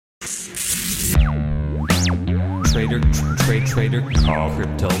Trader Cobb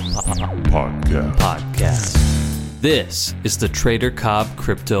Crypto Podcast. This is the Trader Cobb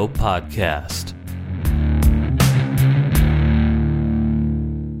Crypto Podcast.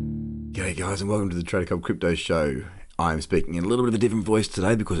 G'day guys and welcome to the Trader Cobb Crypto Show. I'm speaking in a little bit of a different voice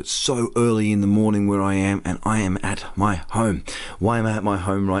today because it's so early in the morning where I am, and I am at my home. Why am I at my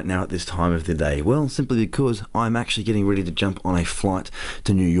home right now at this time of the day? Well, simply because I'm actually getting ready to jump on a flight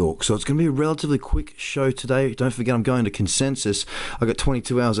to New York. So it's going to be a relatively quick show today. Don't forget I'm going to Consensus. I've got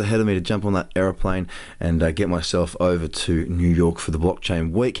 22 hours ahead of me to jump on that aeroplane and get myself over to New York for the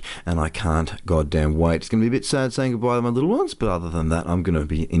blockchain week, and I can't goddamn wait. It's going to be a bit sad saying goodbye to my little ones, but other than that, I'm going to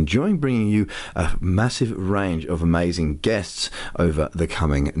be enjoying bringing you a massive range of amazing guests over the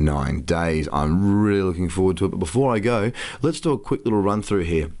coming 9 days. I'm really looking forward to it. But before I go, let's do a quick little run through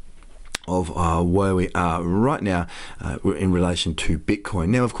here of where we are right now in relation to Bitcoin.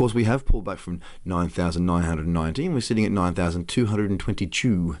 Now, of course, we have pulled back from 9,990 and we're sitting at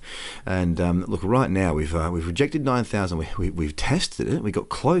 9,222. And look, right now we've rejected 9,000. We've tested it. We got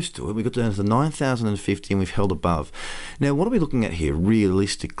close to it. We got down to the 9,050 and we've held above. Now, what are we looking at here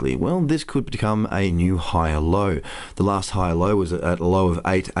realistically? Well, this could become a new higher low. The last higher low was at a low of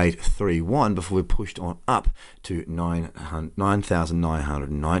 8,831 before we pushed on up to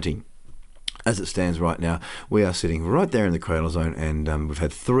 9,990. As it stands right now, we are sitting right there in the cradle zone, and we've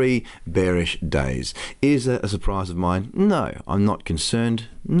had 3 bearish days. Is that a surprise of mine? No, I'm not concerned.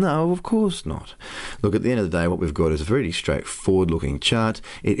 No, of course not. Look, at the end of the day, what we've got is a very straightforward looking chart.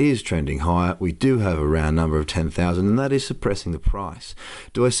 It is trending higher. We do have a round number of 10,000, and that is suppressing the price.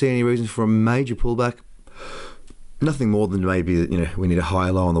 Do I see any reason for a major pullback? Nothing more than maybe that, we need a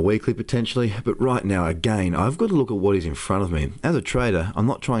higher low on the weekly potentially. But right now, again, I've got to look at what is in front of me. As a trader, I'm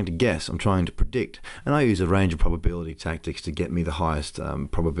not trying to guess, I'm trying to predict. And I use a range of probability tactics to get me the highest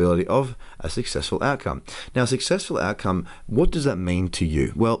probability of a successful outcome. Now, a successful outcome, what does that mean to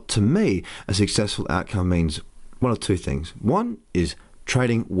you? Well, to me, a successful outcome means one of two things. One is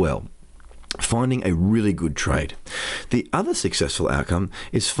trading well. Finding a really good trade. The other successful outcome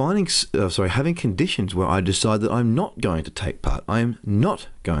is having conditions where I decide that I'm not going to take part. I am not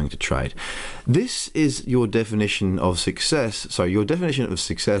going to trade. This is your definition of success. So your definition of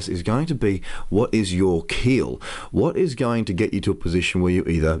success is going to be what is your keel? What is going to get you to a position where you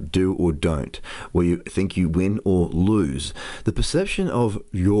either do or don't, where you think you win or lose. The perception of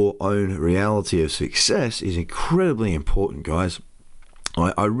your own reality of success is incredibly important, guys.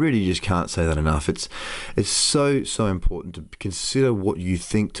 I really just can't say that enough. It's so important to consider what you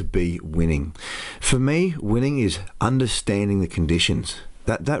think to be winning. For me, winning is understanding the conditions.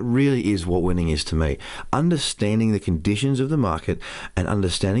 That really is what winning is to me. Understanding the conditions of the market and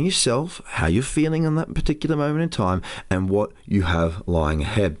understanding yourself, how you're feeling on that particular moment in time, and what you have lying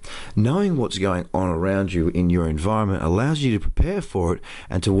ahead. Knowing what's going on around you in your environment allows you to prepare for it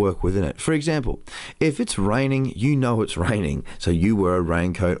and to work within it. For example, if it's raining, you know it's raining, so you wear a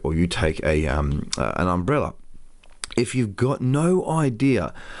raincoat or you take an umbrella. If you've got no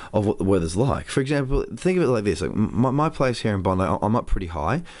idea of what the weather's like, for example, think of it like this. Like my place here in Bondi, I'm up pretty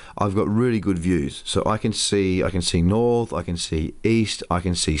high. I've got really good views. So I can see north, I can see east, I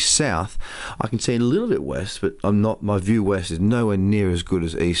can see south. I can see a little bit west, but my view west is nowhere near as good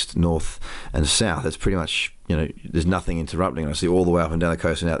as east, north, and south. It's pretty much, there's nothing interrupting. I see all the way up and down the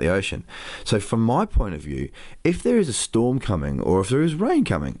coast and out the ocean. So from my point of view, if there is a storm coming or if there is rain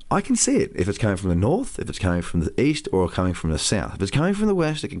coming, I can see it. If it's coming from the north, if it's coming from the east, or coming from the south. If it's coming from the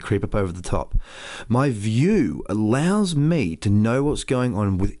west, it can creep up over the top. My view allows me to know what's going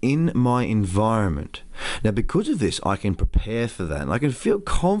on within my environment. Now, because of this, I can prepare for that, and I can feel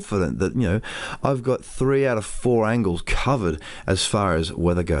confident that, I've got 3 out of 4 angles covered as far as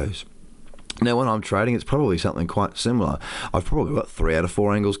weather goes. Now, when I'm trading, it's probably something quite similar. I've probably got 3 out of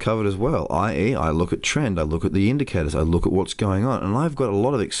 4 angles covered as well, i.e. I look at trend, I look at the indicators, I look at what's going on, and I've got a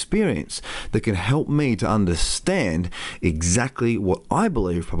lot of experience that can help me to understand exactly what I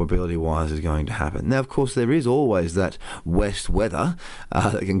believe probability-wise is going to happen. Now, of course, there is always that west weather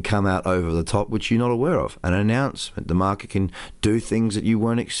that can come out over the top, which you're not aware of. An announcement, the market can do things that you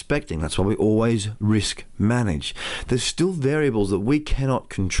weren't expecting. That's why we always risk manage. There's still variables that we cannot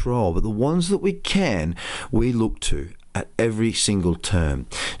control, but the ones that we look to at every single term.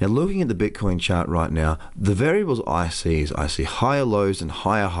 Now, looking at the Bitcoin chart right now, the variables I see higher lows and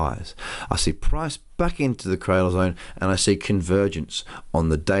higher highs. I see price back into the cradle zone, and I see convergence on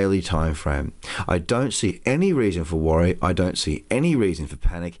the daily time frame. I don't see any reason for worry. I don't see any reason for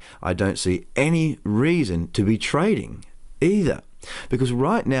panic. I don't see any reason to be trading. either. Because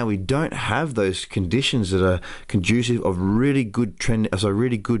right now we don't have those conditions that are conducive of really good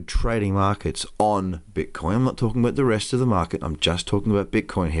trading markets on Bitcoin. I'm not talking about the rest of the market. I'm just talking about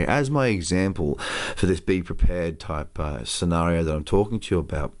Bitcoin here as my example for this be prepared type scenario that I'm talking to you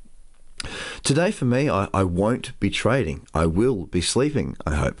about. Today for me, I won't be trading. I will be sleeping,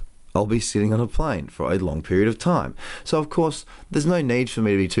 I hope. I'll be sitting on a plane for a long period of time. So, of course, there's no need for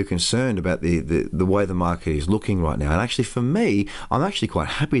me to be too concerned about the way the market is looking right now. And actually, for me, I'm actually quite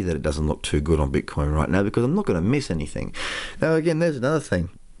happy that it doesn't look too good on Bitcoin right now because I'm not going to miss anything. Now, again, there's another thing.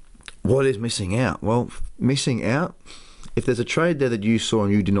 What is missing out? Well, missing out, if there's a trade there that you saw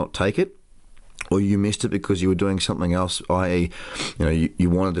and you did not take it, or you missed it because you were doing something else, i.e., you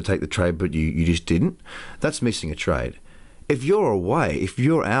wanted to take the trade but you just didn't, that's missing a trade. If you're away, if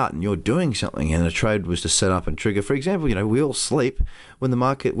you're out and you're doing something and a trade was to set up and trigger, for example, we all sleep. When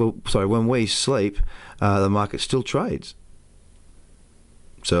we sleep, the market still trades.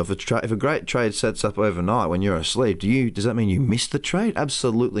 So if a great trade sets up overnight when you're asleep, does that mean you missed the trade?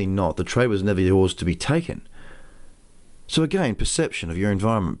 Absolutely not. The trade was never yours to be taken. So again, perception of your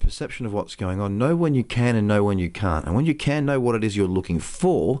environment, perception of what's going on. Know when you can and know when you can't. And when you can, know what it is you're looking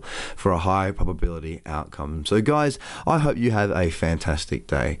for a high probability outcome. So guys, I hope you have a fantastic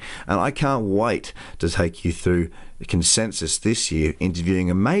day. And I can't wait to take you through the consensus this year,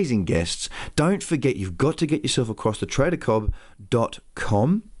 interviewing amazing guests. Don't forget, you've got to get yourself across to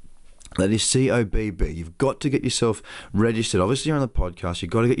tradercobb.com. That is COBB. You've got to get yourself registered. Obviously, you're on the podcast. You've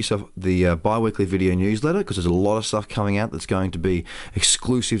got to get yourself the bi-weekly video newsletter because there's a lot of stuff coming out that's going to be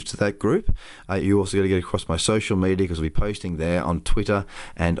exclusive to that group. You also got to get across my social media because I'll be posting there on Twitter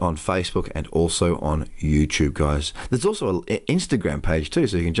and on Facebook and also on YouTube, guys. There's also an Instagram page too,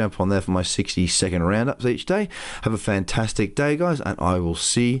 so you can jump on there for my 60-second roundups each day. Have a fantastic day, guys, and I will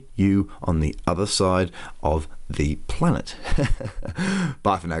see you on the other side of the planet.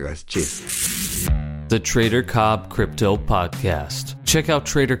 Bye for now, guys. Cheers. The Trader Cobb Crypto Podcast. Check out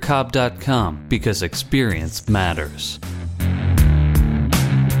tradercobb.com because experience matters.